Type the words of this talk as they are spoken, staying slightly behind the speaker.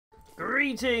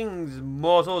Greetings,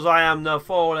 mortals, I am the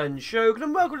Fallen Shogun,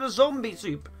 and welcome to Zombie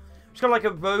Soup. It's kind of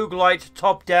like a roguelite,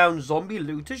 top-down zombie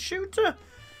looter-shooter.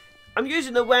 I'm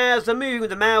using the wares, I'm moving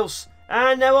with the mouse,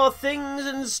 and there are things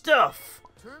and stuff.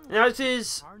 Now, it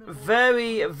is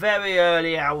very, very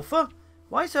early alpha.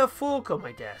 Why is there a fork on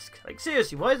my desk? Like,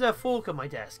 seriously, why is there a fork on my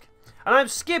desk? And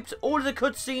I've skipped all of the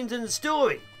cutscenes in the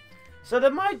story. So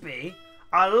there might be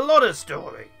a lot of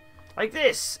story. Like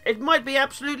this, it might be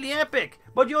absolutely epic,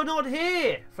 but you're not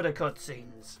here for the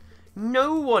cutscenes.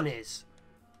 No one is.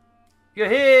 You're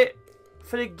here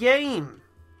for the game.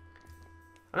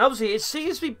 And obviously it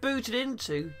seems to be booted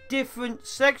into different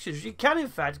sections. You can in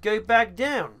fact go back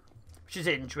down, which is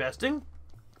interesting.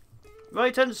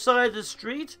 Right hand side of the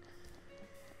street.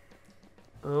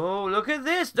 Oh, look at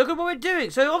this. Look at what we're doing.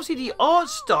 So obviously the art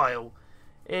style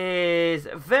is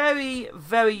very,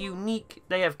 very unique.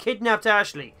 They have kidnapped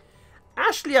Ashley.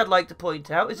 Ashley, I'd like to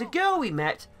point out, is a girl we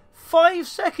met 5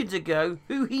 seconds ago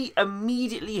who he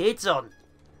immediately hits on.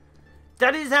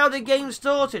 That is how the game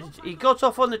started. He got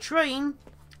off on the train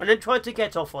and then tried to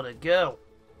get off on a girl.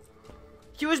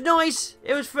 She was nice,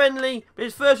 it was friendly, but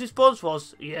his first response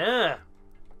was, yeah.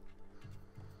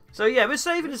 So yeah, we're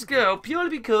saving this girl purely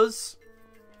because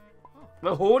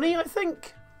we're horny, I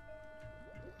think.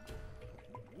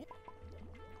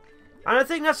 And I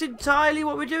think that's entirely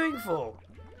what we're doing for.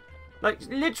 Like,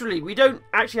 literally, we don't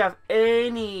actually have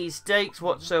any stakes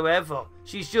whatsoever.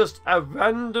 She's just a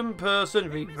random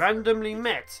person we randomly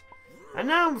met. And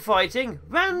now I'm fighting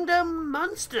random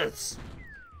monsters.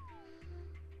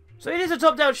 So it is a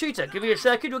top-down shooter. Give me a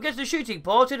second, we'll get to the shooting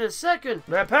part in a second.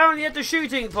 We're apparently at the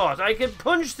shooting part. I can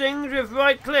punch things with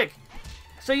right-click.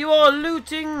 So you are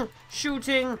looting,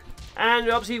 shooting, and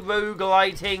obviously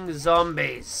rogueliting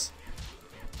zombies.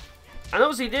 And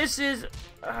obviously this is...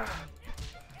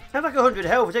 I have like 100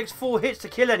 health, it takes 4 hits to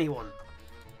kill anyone.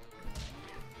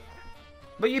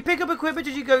 But you pick up equipment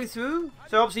as you go through,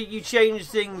 so obviously you change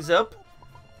things up.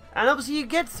 And obviously you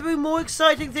get through more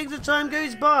exciting things as time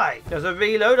goes by. There's a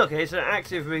reload, okay, it's an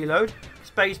active reload.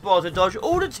 Spacebar to dodge,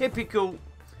 all the typical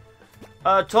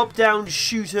top-down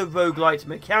shooter roguelite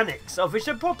mechanics, of which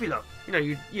are popular. You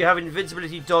know, you have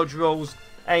invincibility, dodge rolls,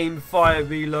 aim, fire,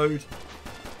 reload.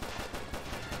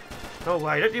 Oh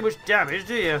wow, you don't do much damage,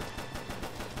 do you?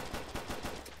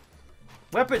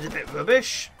 Weapon's a bit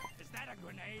rubbish. Is that a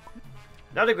grenade?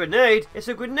 Not a grenade, it's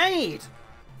a grenade.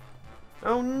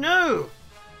 Oh no.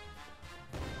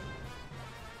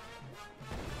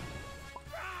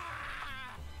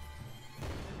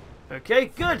 Okay,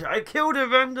 good. I killed a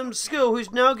random skull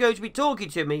who's now going to be talking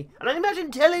to me. And I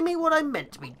imagine telling me what I'm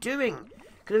meant to be doing.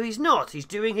 Because if he's not, he's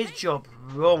doing his job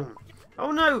wrong.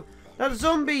 Oh no, that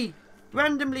zombie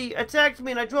randomly attacked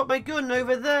me and I dropped my gun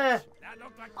over there.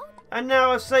 And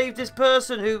now I've saved this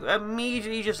person who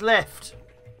immediately just left.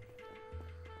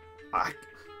 I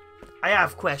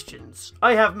have questions.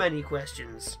 I have many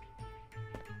questions.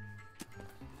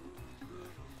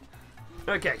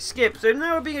 Okay, skip. So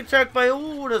now we're being attacked by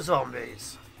all the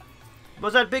zombies.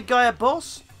 Was that big guy a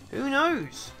boss? Who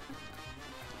knows?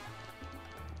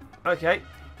 Okay.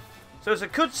 So it's a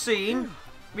cutscene.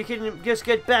 We can just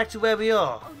get back to where we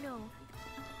are. Oh no.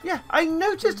 Yeah, I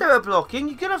noticed they were blocking.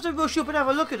 You're going to have to rush up and have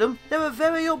a look at them. They were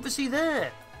very obviously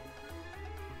there.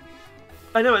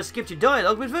 I know I skipped your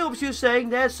dialogue, but very obviously you're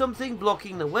saying there's something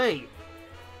blocking the way.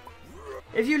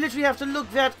 If you literally have to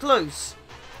look that close,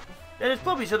 then there's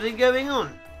probably something going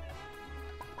on.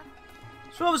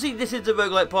 So obviously this is the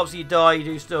roguelite part, so you die, you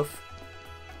do stuff.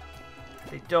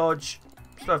 They dodge,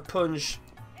 stuff punch.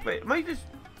 Wait, am I just...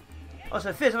 Oh,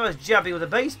 so fifth, I was jabbing with a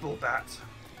baseball bat.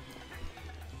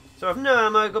 So I've no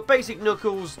ammo, got basic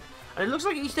knuckles, and it looks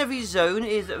like each and every zone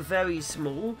is very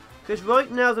small, because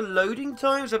right now the loading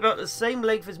time is about the same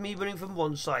length as me running from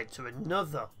one side to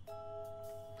another.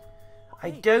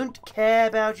 I don't care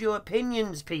about your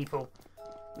opinions, people.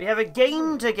 We have a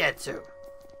game to get to.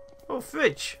 Oh,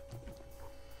 fridge.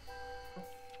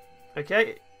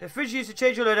 Okay, the fridge used to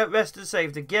change your loadout, rest and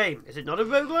save the game. Is it not a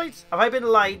roguelite? Have I been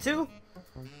lied to?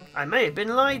 I may have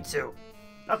been lied to.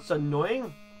 That's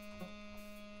annoying.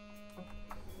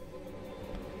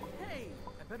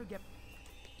 Better get...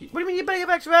 What do you mean you better get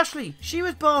back to Ashley? She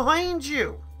was behind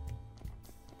you.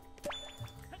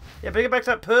 Yeah, better get back to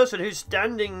that person who's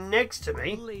standing next to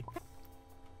me.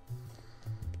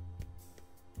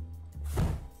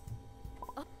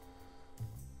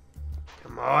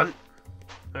 Come on.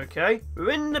 Okay,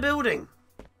 we're in the building.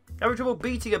 Having trouble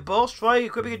beating a boss, try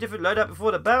equipping a different loadout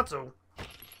before the battle.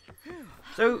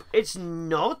 So, it's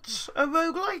not a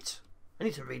roguelite? I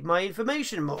need to read my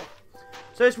information more.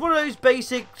 So it's one of those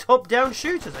basic top-down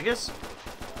shooters, I guess.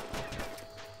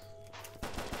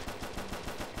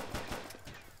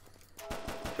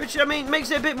 Which, I mean,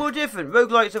 makes it a bit more different.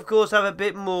 Roguelites, of course, have a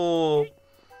bit more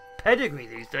pedigree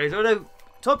these days. Although,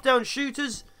 top-down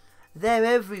shooters, they're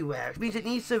everywhere. Which means it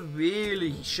needs to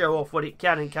really show off what it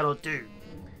can and cannot do.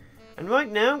 And right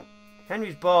now,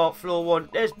 Henry's Bar, floor 1,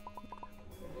 there's...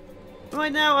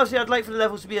 Right now, obviously, I'd like for the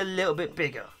levels to be a little bit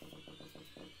bigger.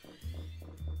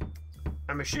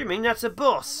 I'm assuming that's a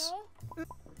boss.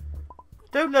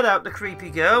 Don't let out the creepy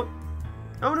girl.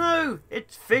 Oh no,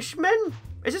 it's fishmen?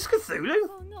 Is this Cthulhu?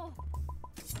 Oh no.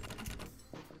 It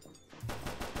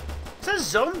says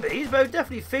zombies, but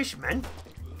definitely fishmen.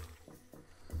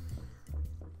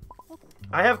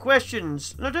 I have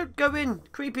questions. No, don't go in.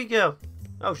 Creepy girl.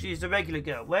 Oh, she's the regular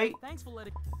girl. Wait. Thanks for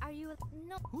letting. Are you a...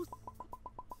 No. Who's...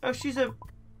 Oh, she's a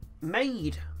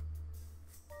maid.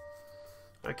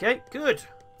 Okay, good.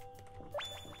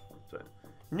 So,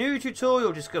 new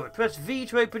tutorial discovered. Press V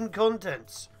to open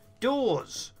contents.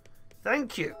 Doors.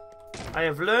 Thank you. I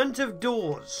have learnt of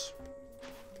doors.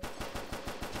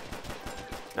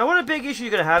 Now, one of the big issues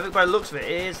you're going to have, by the looks of it,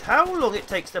 is how long it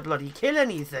takes to bloody kill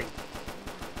anything.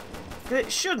 Because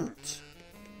it shouldn't.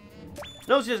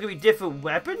 And obviously, there's going to be different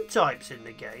weapon types in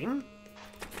the game.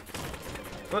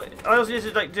 But I also this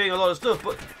is like doing a lot of stuff.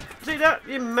 But see that?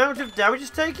 The amount of damage it's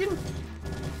taking?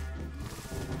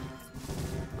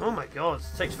 Oh my god,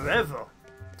 it takes forever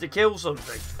to kill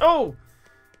something. Oh!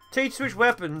 T to switch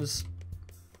weapons.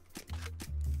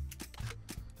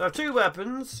 So I have 2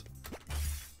 weapons.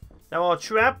 There are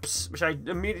traps, which I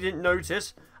immediately didn't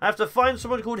notice. I have to find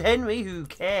someone called Henry who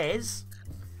cares.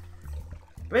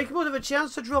 Make more of a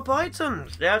chance to drop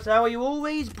items. That's how you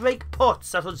always break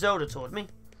pots. That's what Zelda taught me.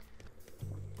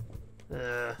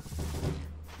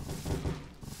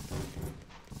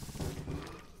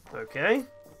 Okay.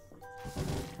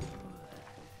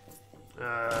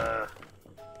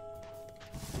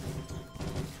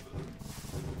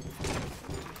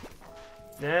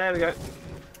 There we go.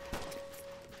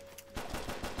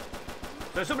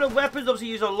 So some of the weapons obviously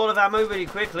use a lot of ammo really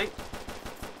quickly.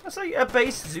 That's like a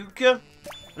base Zuka.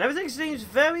 And everything seems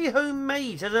very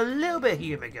homemade. There's a little bit of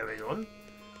humour going on.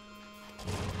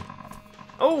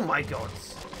 Oh my god.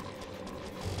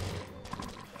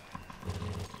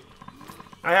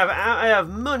 I have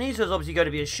money, so there's obviously going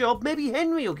to be a shop. Maybe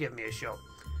Henry will give me a shop.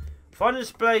 Find and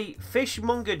display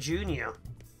Fishmonger Jr.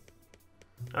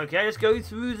 Okay, let's go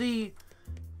through the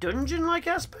dungeon-like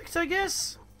aspect, I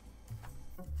guess.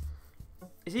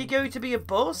 Is he going to be a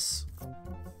boss?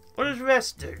 What does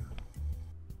rest do?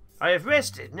 I have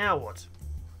rested, now what?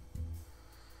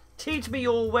 Teach me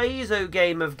your ways, O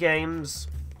game of games.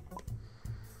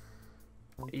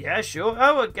 Yeah, sure.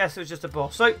 Oh, I guess it was just a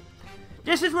boss. So,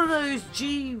 this is one of those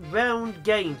G-round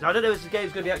games. I don't know if the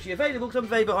game's going to be actually available because I'm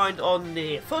very behind on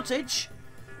the footage.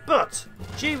 But,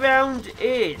 G-round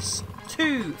is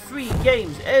 2-3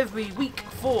 games every week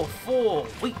for 4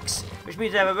 weeks. Which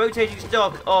means they have a rotating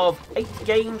stock of 8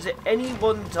 games at any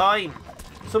one time.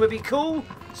 Some will be cool,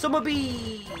 some will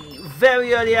be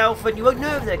very early alpha and you won't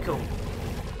know if they're cool.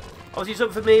 Obviously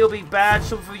some for me will be bad,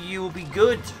 some for you will be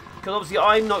good. Because obviously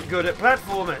I'm not good at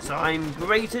platformers, I'm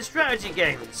great at strategy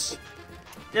games.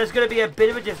 There's going to be a bit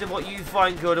of a difference in what you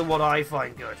find good and what I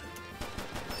find good.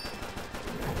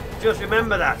 Just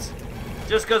remember that.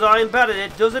 Just because I'm bad at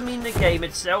it doesn't mean the game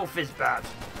itself is bad.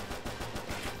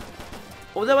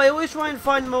 Although I always try and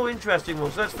find more interesting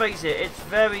ones. Let's face it, it's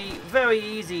very, very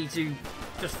easy to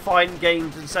just find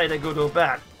games and say they're good or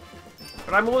bad.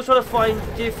 But I'm always trying to find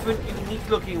different, unique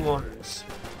looking ones.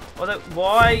 Although,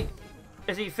 why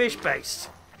is he fish-based?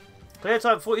 Clear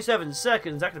time 47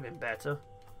 seconds, that could have been better.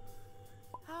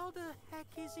 How the heck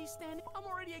is he standing? I'm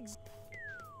already Is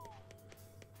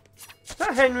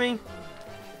that Henry?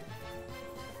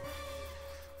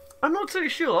 I'm not too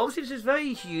sure. Obviously, this is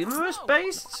very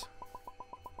humorous-based.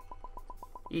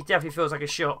 He definitely feels like a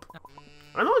shop.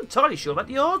 I'm not entirely sure about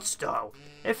the art style.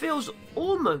 It feels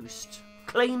almost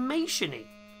claymation-y.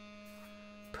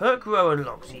 Perk row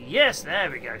unlocks. Yes, there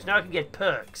we go. So now I can get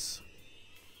perks.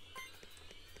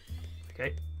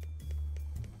 Okay.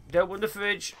 Don't want the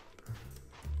fridge.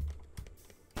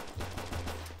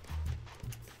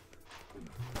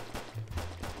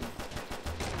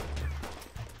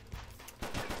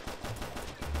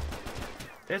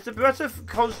 Is the Beretta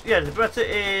yeah, the Beretta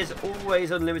is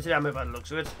always unlimited ammo by the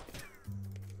looks of it.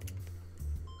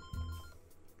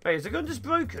 Wait, is the gun just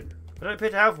broken? I don't appear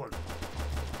to have one.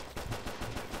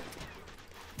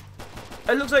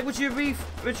 It looks like once you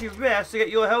rest to get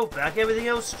your health back, everything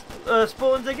else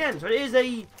spawns again. So it is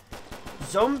a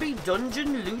zombie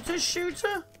dungeon looter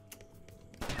shooter?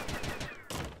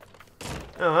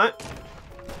 Alright.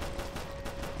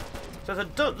 So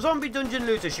it's a zombie dungeon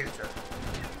looter shooter.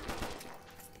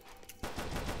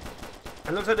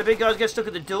 And looks like the big guys get stuck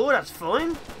at the door, that's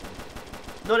fine.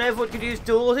 Not everyone can use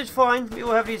doors, it's fine. We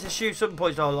all have these to shoot some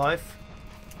points in our life.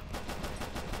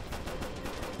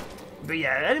 But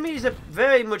yeah, enemies are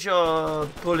very much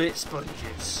bullet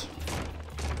sponges.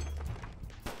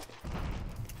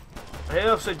 They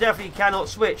also definitely cannot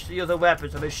switch to the other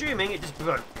weapons. I'm assuming it just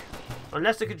broke.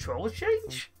 Unless the controls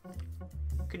change.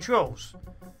 Controls.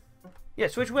 Yeah,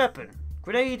 switch weapon.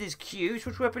 Grenade is Q,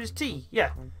 switch weapon is T.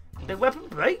 Yeah. The weapon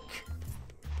break?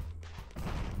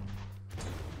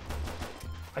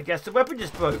 I guess the weapon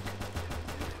just broke.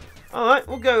 Alright,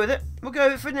 we'll go with it. We'll go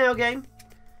with it for now, game.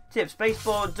 Tip,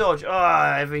 spacebar and dodge.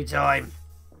 Ah, every time.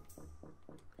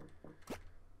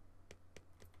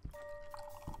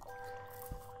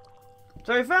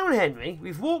 So I found Henry,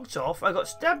 we've walked off, I got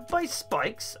stabbed by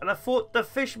spikes, and I fought the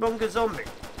fishmonger zombie.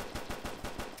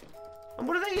 And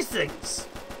what are these things?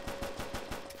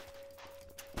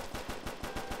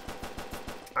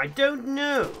 I don't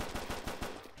know.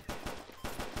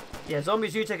 Yeah,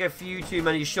 zombies do take a few too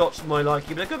many shots for my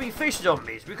liking, but they could be fish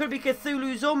zombies. We could be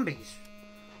Cthulhu zombies.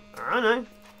 I don't know.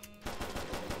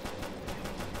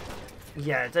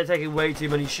 Yeah, they're taking way too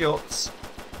many shots.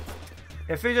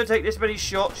 If you don't take this many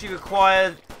shots, you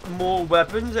require more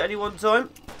weapons at any one time.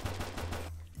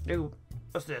 Ooh,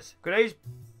 what's this? Grenades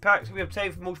packs can be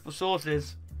obtained from multiple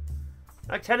sources.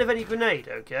 Like 10 of any grenade,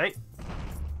 okay.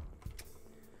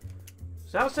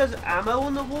 So that says ammo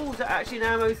on the wall. Is that actually an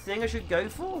ammo thing I should go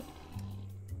for?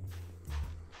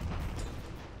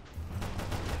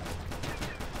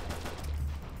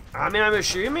 I mean, I'm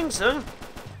assuming so.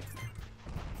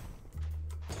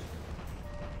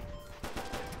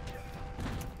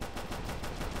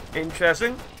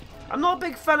 Interesting. I'm not a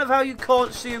big fan of how you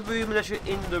can't see a room unless you're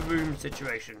in the room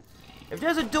situation. If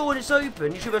there's a door and it's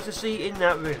open, you should be able to see in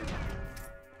that room.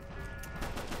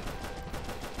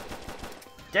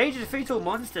 Danger to defeat all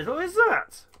monsters. What is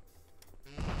that?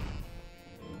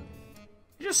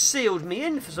 You just sealed me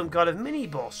in for some kind of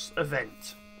mini-boss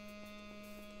event.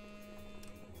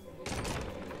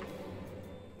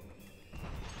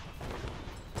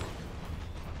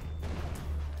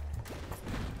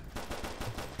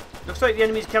 Looks like the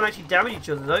enemies can actually damage each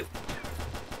other though.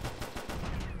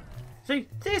 See,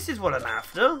 this is what I'm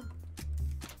after.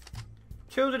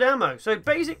 200 ammo. So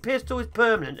basic pistol is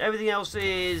permanent. Everything else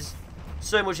is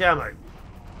so much ammo.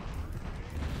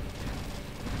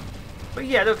 But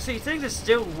yeah, look, see, things are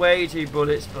still way too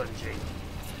bullet spongy.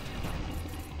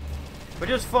 But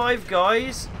just 5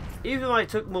 guys, even though I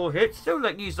took more hits, still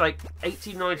like used like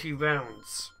 80, 90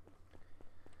 rounds.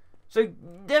 So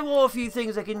there are a few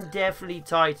things I can definitely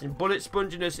tighten. Bullet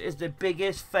sponginess is the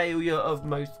biggest failure of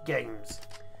most games.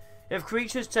 If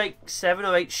creatures take 7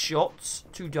 or 8 shots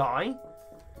to die,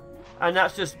 and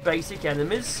that's just basic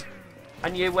enemies,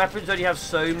 and your weapons only have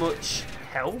so much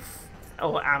health,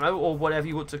 or ammo, or whatever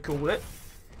you want to call it,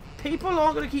 people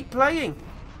aren't going to keep playing.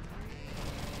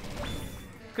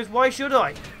 Because why should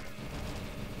I?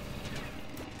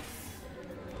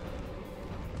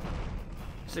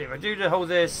 See, if I do the whole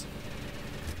this,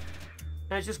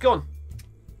 and it's just gone.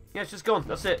 Yeah, it's just gone.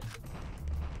 That's it.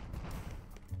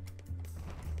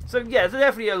 So yeah, there's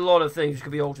definitely a lot of things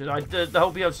could be altered. The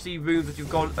whole being able to see rooms that you've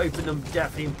gone, open them,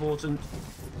 definitely important.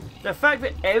 The fact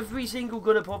that every single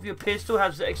gun above your pistol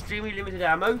has extremely limited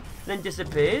ammo, then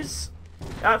disappears,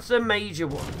 that's a major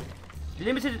one.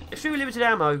 Extremely limited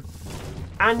ammo,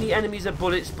 and the enemies are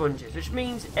bullet sponges, which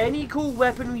means any cool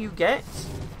weapon you get,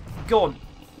 gone.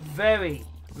 Very,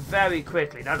 very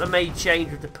quickly. Now, that may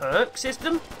change with the perk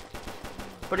system,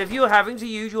 but if you're having to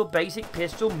use your basic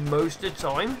pistol most of the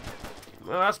time,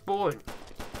 well, that's boring.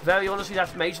 Very honestly,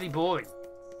 that's majorly boring.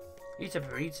 Eat a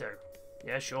burrito.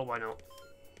 Yeah, sure, why not?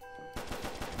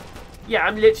 Yeah,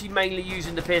 I'm literally mainly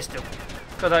using the pistol.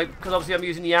 Because obviously I'm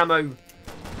using the ammo.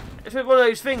 It's one of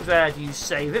those things where do you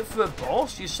save it for a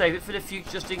boss? You save it for the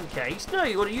future just in case? No,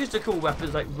 you want to use the cool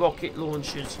weapons like rocket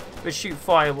launchers that shoot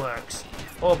fireworks.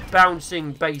 Or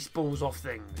bouncing baseballs off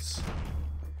things.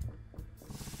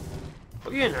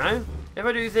 But you know, if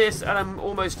I do this and I'm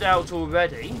almost out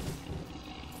already,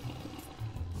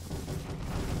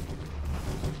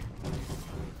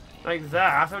 like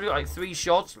that, I've only got like 3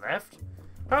 shots left.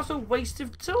 That's a waste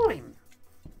of time.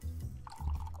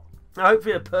 Now,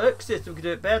 hopefully the perk system can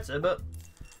do it better, but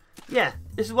yeah,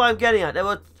 this is what I'm getting at.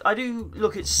 I do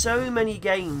look at so many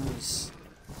games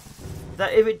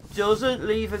that if it doesn't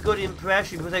leave a good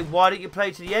impression, people say, why don't you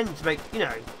play to the end to make, you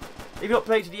know, if you're not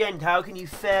playing to the end, how can you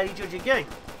fairly judge a game?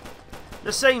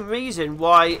 The same reason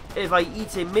why if I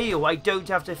eat a meal, I don't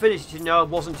have to finish it to know I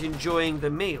wasn't enjoying the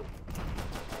meal.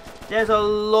 There's a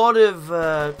lot of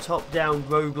top-down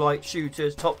roguelite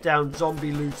shooters, top-down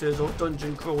zombie looters, or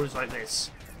dungeon crawlers like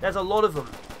this. There's a lot of them.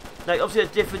 Like, obviously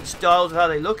there's different styles of how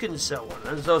they look and so on.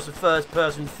 And there's also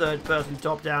first-person, third-person,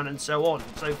 top-down, and so on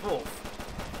and so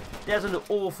forth. There's an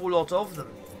awful lot of them.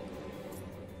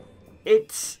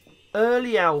 It's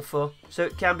early alpha, so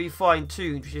it can be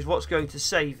fine-tuned, which is what's going to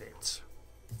save it.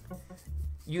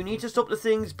 You need to stop the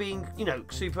things being, you know,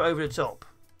 super over the top.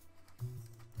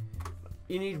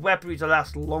 You need weaponry to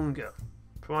last longer.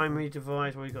 Primary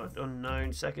device, what we got?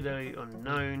 Unknown. Secondary,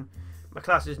 unknown. My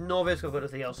class is novice, I've got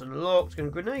nothing else unlocked. Gun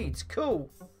grenades, cool.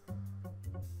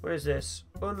 What is this?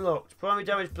 Unlocked. Primary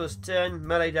damage plus 10,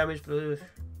 melee damage plus...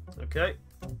 Okay.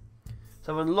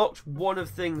 So I've unlocked one of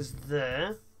things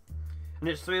there. And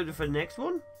it's 300 for the next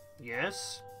one?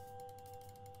 Yes.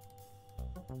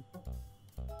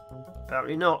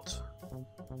 Apparently not.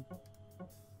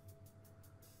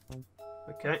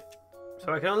 Okay.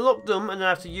 So I can unlock them and then I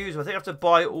have to use them. I think I have to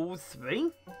buy all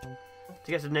three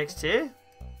to get to the next tier.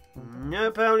 No,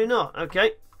 apparently not.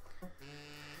 Okay.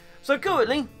 So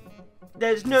currently,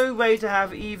 there's no way to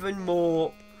have even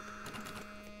more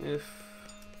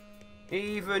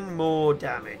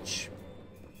damage.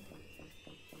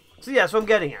 So yeah, that's what I'm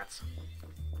getting at.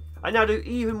 I now do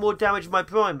even more damage with my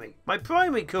primary. My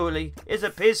primary currently is a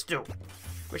pistol,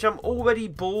 which I'm already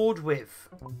bored with.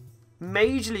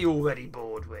 Majorly already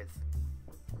bored with.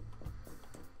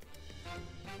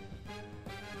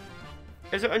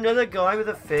 Is it another guy with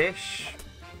a fish?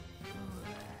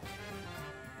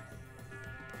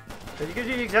 Are you going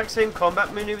to do the exact same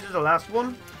combat maneuvers as the last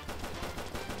one?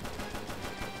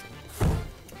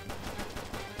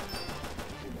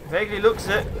 Vaguely looks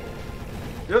it.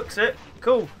 Looks it.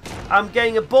 Cool. I'm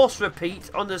getting a boss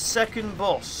repeat on the second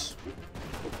boss.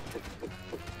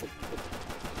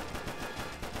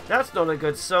 That's not a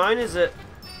good sign, is it?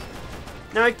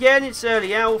 Now again, it's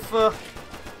early alpha.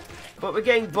 But we're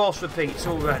getting boss repeats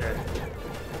already.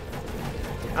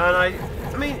 And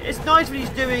I mean, it's nice when he's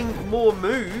doing more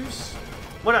moves.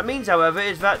 What that means, however,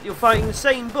 is that you're fighting the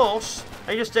same boss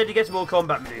and you just steadily get more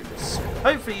combat maneuvers.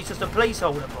 Hopefully he's just a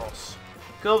placeholder boss.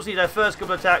 Because obviously their first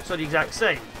couple of attacks are the exact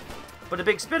same. But the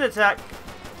big spin attack,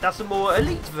 that's a more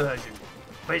elite version.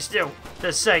 But it's still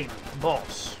the same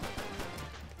boss.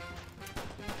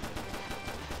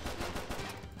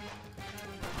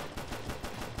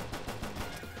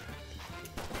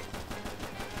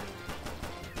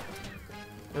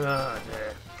 Oh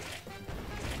dear.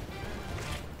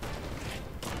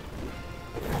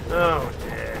 Oh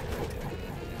dear.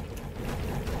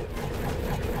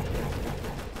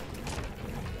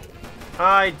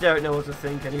 I don't know what to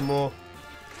think anymore.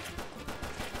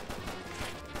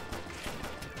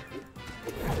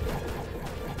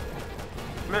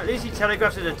 I mean, at least he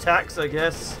telegraphs his attacks, I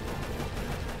guess.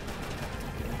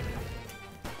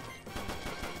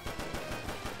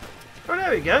 Oh,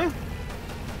 there we go.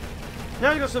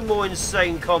 Now we've got some more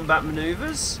insane combat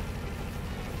maneuvers.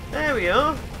 There we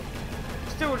are.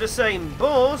 Still the same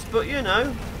boss, but you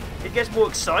know, it gets more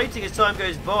exciting as time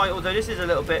goes by, although this is a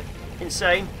little bit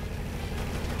insane.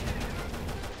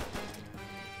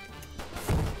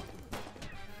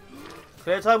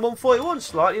 Clear time 141,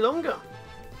 slightly longer.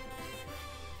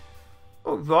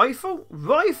 Oh, rifle?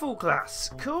 Rifle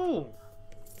class. Cool.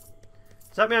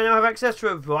 Does that mean I now have access to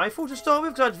a rifle to start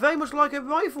with? Because I'd very much like a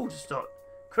rifle to start.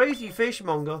 Crazy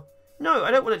fishmonger. No,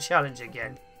 I don't want to challenge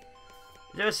again.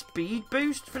 Is there a speed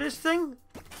boost for this thing?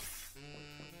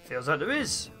 Feels like there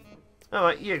is.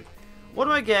 Alright, you. What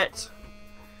do I get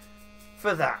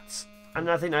for that?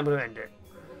 And I think I'm going to end it.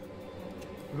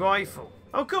 Rifle.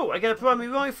 Oh, cool. I get a primary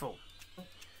rifle.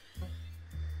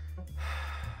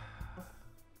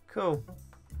 Cool.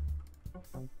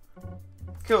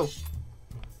 Cool.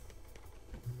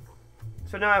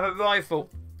 So now I have a rifle.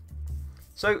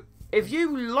 So, if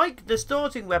you like the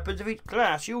starting weapons of each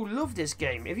class, you'll love this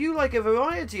game. If you like a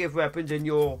variety of weapons in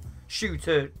your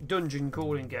shooter dungeon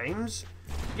crawling games,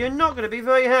 you're not going to be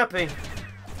very happy.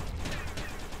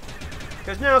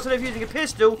 Because now instead of using a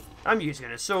pistol, I'm using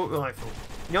an assault rifle.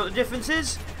 You know what the difference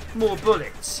is? More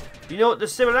bullets. You know what the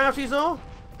similarities are?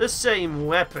 The same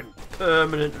weapon.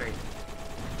 Permanently.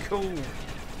 Cool.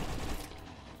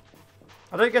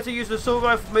 I don't get to use the assault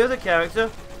rifle for my other character.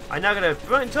 I now get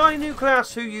an entirely new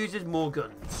class who uses more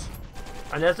guns.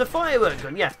 And there's the firework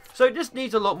gun, yeah. So this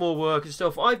needs a lot more work and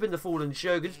stuff. I've been the Fallen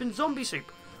Shogun. It's been Zombie Soup.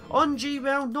 On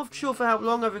G-Round, not sure for how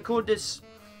long. I've recorded this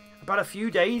about a few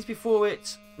days before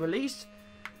it's released.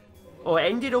 Or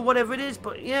ended or whatever it is.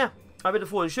 But yeah, I've been the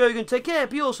Fallen Shogun. Take care,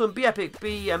 be awesome, be epic,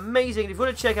 be amazing. If you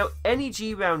want to check out any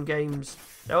G-Round games,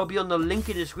 that will be on the link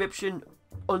in the description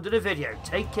under the video.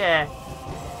 Take care,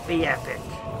 be epic.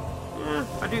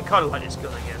 I do kind of like this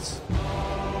gun, I guess.